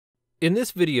In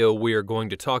this video, we are going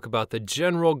to talk about the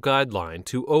general guideline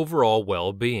to overall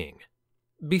well-being.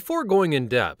 Before going in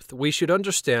depth, we should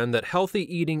understand that healthy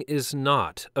eating is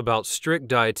not about strict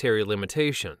dietary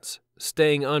limitations,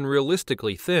 staying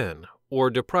unrealistically thin,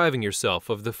 or depriving yourself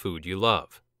of the food you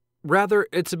love. Rather,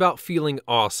 it's about feeling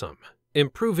awesome,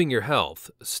 improving your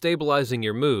health, stabilizing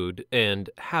your mood,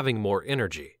 and having more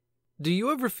energy. Do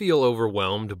you ever feel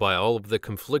overwhelmed by all of the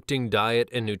conflicting diet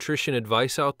and nutrition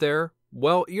advice out there?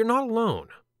 Well, you're not alone.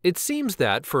 It seems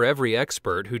that for every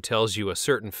expert who tells you a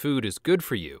certain food is good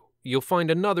for you, you'll find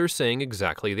another saying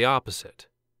exactly the opposite.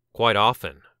 Quite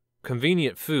often,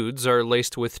 convenient foods are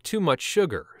laced with too much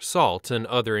sugar, salt, and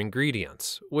other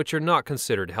ingredients, which are not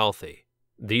considered healthy.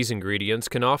 These ingredients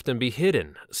can often be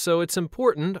hidden, so it's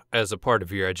important, as a part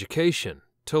of your education,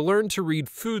 to learn to read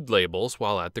food labels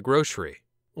while at the grocery.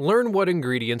 Learn what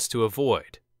ingredients to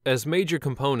avoid, as major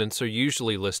components are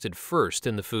usually listed first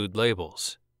in the food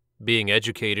labels. Being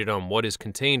educated on what is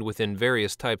contained within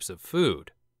various types of food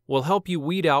will help you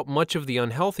weed out much of the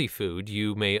unhealthy food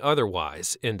you may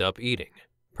otherwise end up eating.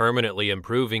 Permanently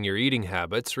improving your eating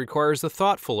habits requires a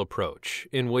thoughtful approach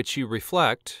in which you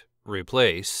reflect,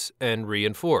 replace, and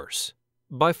reinforce.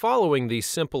 By following these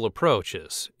simple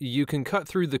approaches, you can cut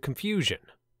through the confusion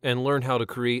and learn how to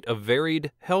create a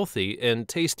varied, healthy, and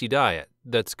tasty diet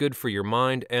that's good for your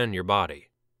mind and your body.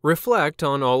 Reflect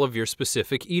on all of your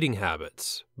specific eating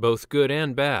habits, both good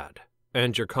and bad,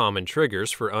 and your common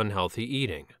triggers for unhealthy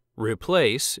eating.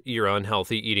 Replace your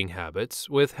unhealthy eating habits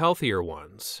with healthier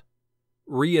ones.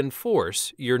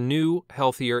 Reinforce your new,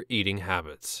 healthier eating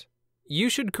habits. You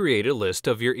should create a list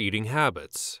of your eating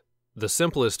habits. The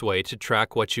simplest way to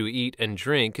track what you eat and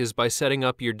drink is by setting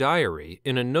up your diary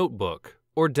in a notebook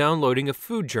or downloading a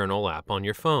food journal app on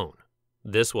your phone.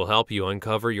 This will help you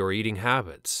uncover your eating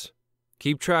habits.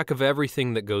 Keep track of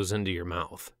everything that goes into your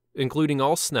mouth, including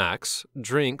all snacks,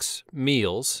 drinks,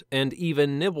 meals, and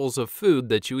even nibbles of food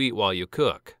that you eat while you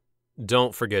cook.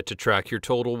 Don't forget to track your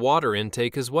total water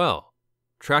intake as well.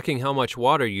 Tracking how much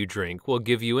water you drink will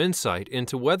give you insight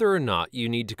into whether or not you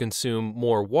need to consume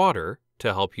more water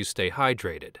to help you stay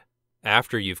hydrated.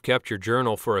 After you've kept your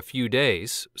journal for a few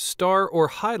days, star or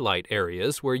highlight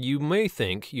areas where you may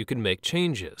think you can make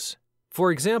changes. For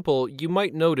example, you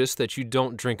might notice that you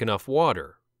don't drink enough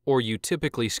water, or you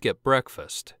typically skip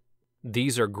breakfast.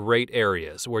 These are great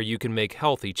areas where you can make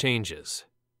healthy changes.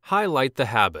 Highlight the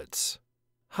habits.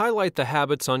 Highlight the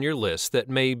habits on your list that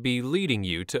may be leading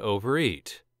you to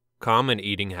overeat. Common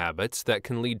eating habits that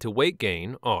can lead to weight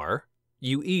gain are: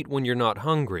 you eat when you're not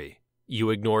hungry, you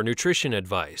ignore nutrition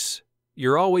advice,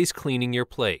 you're always cleaning your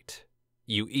plate,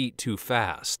 you eat too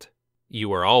fast,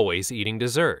 you are always eating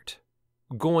dessert,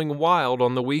 going wild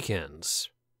on the weekends,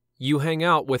 you hang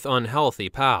out with unhealthy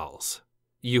pals,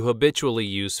 you habitually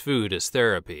use food as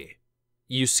therapy,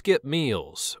 you skip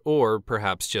meals or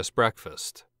perhaps just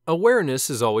breakfast. Awareness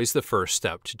is always the first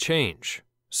step to change,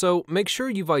 so make sure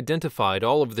you've identified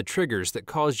all of the triggers that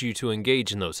cause you to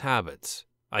engage in those habits.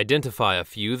 Identify a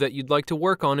few that you'd like to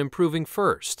work on improving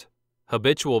first.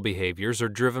 Habitual behaviors are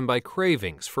driven by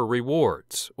cravings for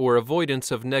rewards or avoidance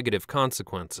of negative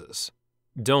consequences.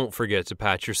 Don't forget to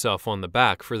pat yourself on the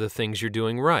back for the things you're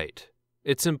doing right.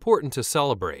 It's important to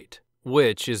celebrate,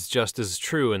 which is just as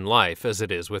true in life as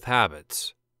it is with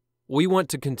habits. We want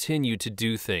to continue to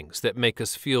do things that make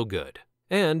us feel good.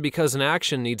 And because an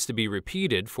action needs to be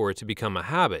repeated for it to become a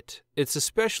habit, it's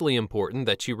especially important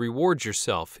that you reward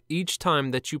yourself each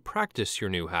time that you practice your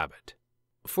new habit.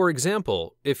 For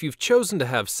example, if you've chosen to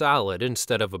have salad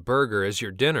instead of a burger as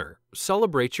your dinner,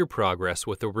 celebrate your progress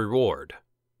with a reward.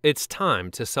 It's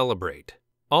time to celebrate.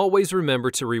 Always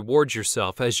remember to reward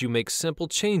yourself as you make simple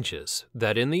changes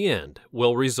that in the end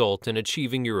will result in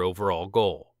achieving your overall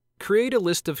goal. Create a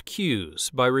list of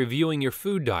cues by reviewing your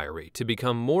food diary to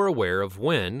become more aware of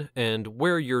when and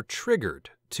where you're triggered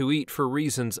to eat for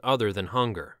reasons other than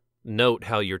hunger. Note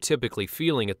how you're typically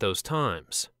feeling at those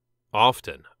times.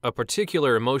 Often, a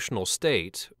particular emotional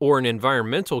state or an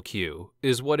environmental cue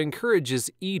is what encourages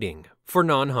eating for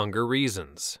non-hunger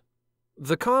reasons.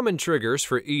 The common triggers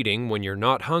for eating when you're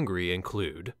not hungry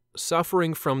include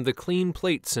suffering from the clean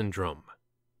plate syndrome,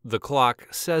 the clock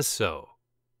says so,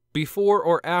 before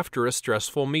or after a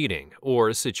stressful meeting or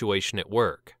a situation at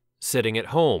work, sitting at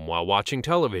home while watching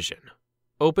television,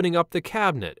 opening up the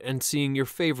cabinet and seeing your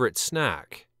favorite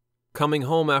snack, coming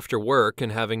home after work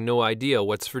and having no idea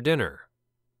what's for dinner.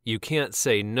 You can't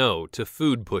say no to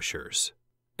food pushers.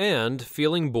 And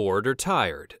feeling bored or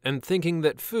tired and thinking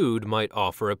that food might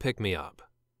offer a pick-me-up.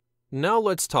 Now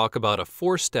let's talk about a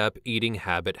 4-step eating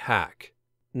habit hack.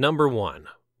 Number 1.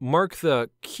 Mark the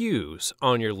cues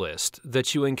on your list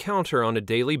that you encounter on a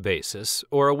daily basis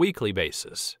or a weekly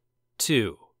basis.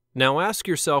 2. Now ask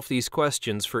yourself these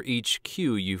questions for each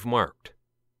cue you've marked.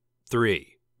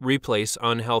 3. Replace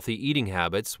unhealthy eating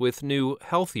habits with new,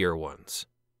 healthier ones.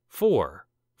 4.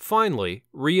 Finally,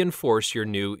 reinforce your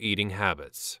new eating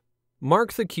habits.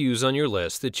 Mark the cues on your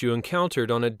list that you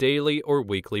encountered on a daily or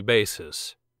weekly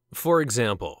basis. For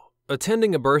example,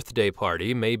 attending a birthday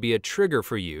party may be a trigger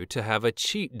for you to have a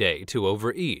cheat day to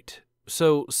overeat,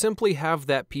 so simply have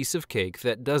that piece of cake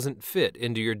that doesn't fit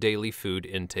into your daily food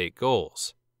intake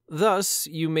goals. Thus,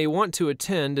 you may want to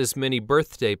attend as many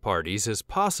birthday parties as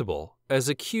possible as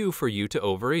a cue for you to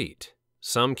overeat.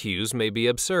 Some cues may be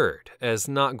absurd, as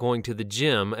not going to the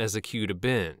gym as a cue to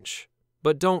binge,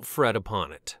 but don't fret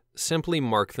upon it. Simply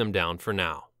mark them down for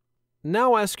now.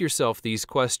 Now ask yourself these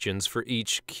questions for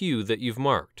each cue that you've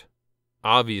marked.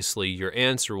 Obviously, your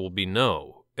answer will be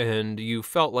no, and you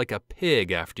felt like a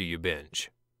pig after you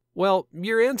binge. Well,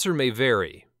 your answer may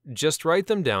vary. Just write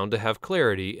them down to have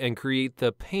clarity and create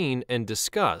the pain and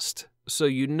disgust so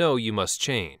you know you must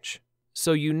change.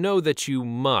 So you know that you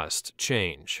must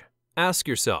change. Ask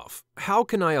yourself, how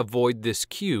can I avoid this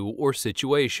cue or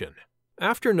situation?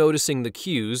 After noticing the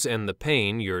cues and the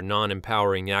pain your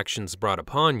non-empowering actions brought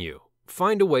upon you,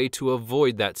 find a way to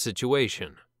avoid that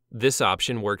situation. This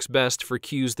option works best for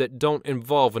cues that don't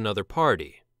involve another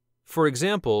party. For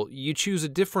example, you choose a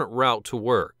different route to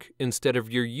work instead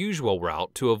of your usual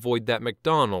route to avoid that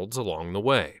McDonald's along the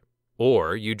way.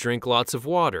 Or you drink lots of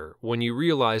water when you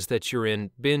realize that you're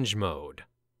in binge mode.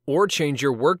 Or change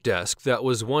your work desk that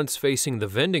was once facing the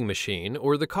vending machine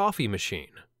or the coffee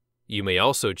machine. You may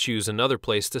also choose another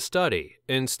place to study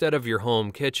instead of your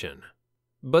home kitchen.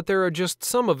 But there are just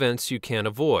some events you can't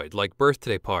avoid, like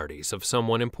birthday parties of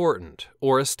someone important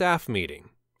or a staff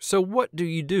meeting. So what do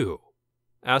you do?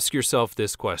 Ask yourself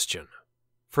this question.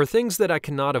 For things that I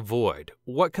cannot avoid,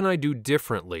 what can I do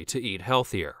differently to eat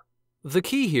healthier? The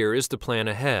key here is to plan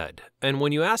ahead, and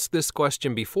when you ask this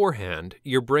question beforehand,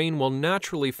 your brain will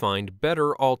naturally find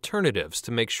better alternatives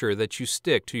to make sure that you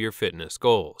stick to your fitness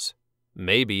goals.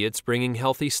 Maybe it's bringing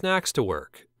healthy snacks to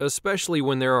work, especially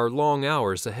when there are long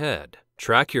hours ahead.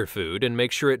 Track your food and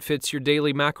make sure it fits your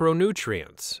daily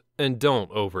macronutrients, and don't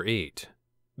overeat.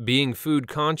 Being food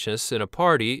conscious in a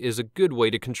party is a good way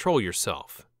to control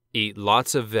yourself. Eat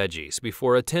lots of veggies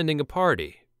before attending a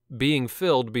party. Being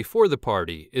filled before the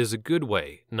party is a good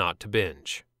way not to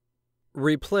binge.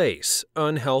 Replace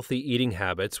unhealthy eating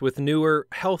habits with newer,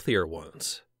 healthier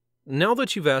ones. Now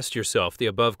that you've asked yourself the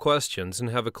above questions and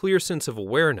have a clear sense of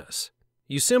awareness,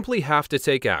 you simply have to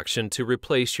take action to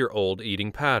replace your old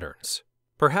eating patterns.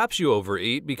 Perhaps you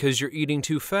overeat because you're eating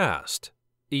too fast.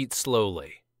 Eat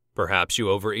slowly. Perhaps you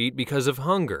overeat because of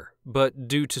hunger, but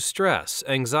due to stress,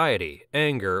 anxiety,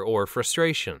 anger, or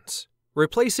frustrations.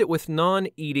 Replace it with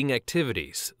non-eating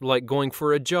activities like going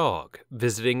for a jog,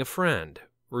 visiting a friend,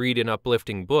 read an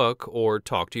uplifting book, or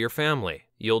talk to your family.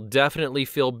 You'll definitely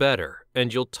feel better,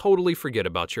 and you'll totally forget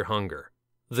about your hunger.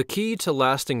 The key to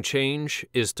lasting change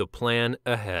is to plan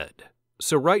ahead.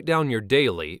 So write down your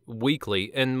daily,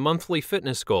 weekly, and monthly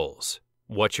fitness goals,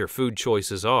 what your food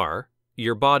choices are,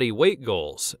 your body weight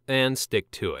goals, and stick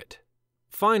to it.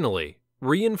 Finally,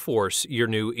 reinforce your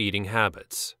new eating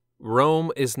habits.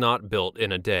 Rome is not built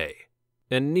in a day,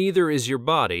 and neither is your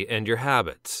body and your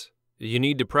habits. You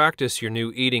need to practice your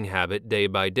new eating habit day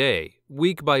by day,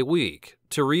 week by week,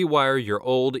 to rewire your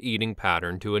old eating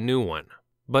pattern to a new one.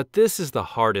 But this is the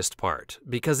hardest part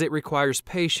because it requires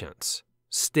patience.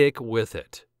 Stick with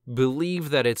it. Believe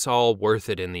that it's all worth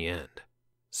it in the end.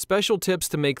 Special tips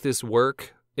to make this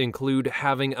work include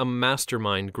having a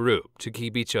mastermind group to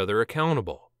keep each other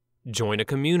accountable. Join a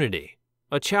community,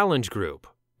 a challenge group,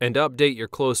 and update your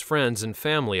close friends and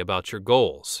family about your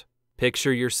goals.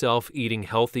 Picture yourself eating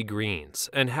healthy greens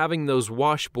and having those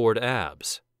washboard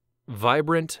abs.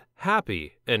 Vibrant,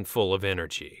 happy, and full of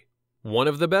energy. One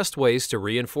of the best ways to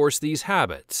reinforce these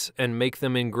habits and make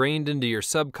them ingrained into your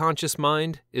subconscious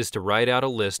mind is to write out a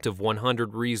list of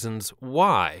 100 reasons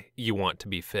why you want to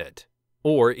be fit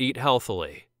or eat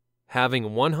healthily.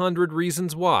 Having 100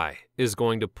 reasons why is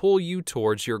going to pull you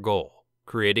towards your goal,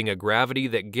 creating a gravity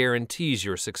that guarantees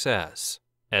your success.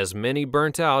 As many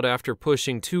burnt out after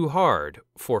pushing too hard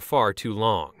for far too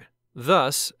long.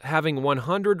 Thus, having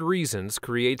 100 reasons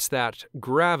creates that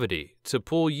gravity to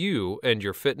pull you and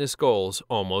your fitness goals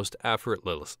almost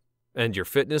effortlessly.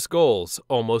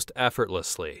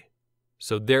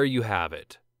 So there you have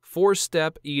it.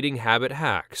 4-step eating habit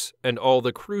hacks and all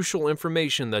the crucial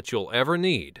information that you'll ever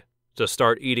need to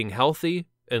start eating healthy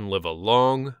and live a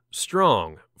long,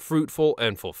 strong, fruitful,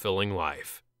 and fulfilling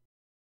life.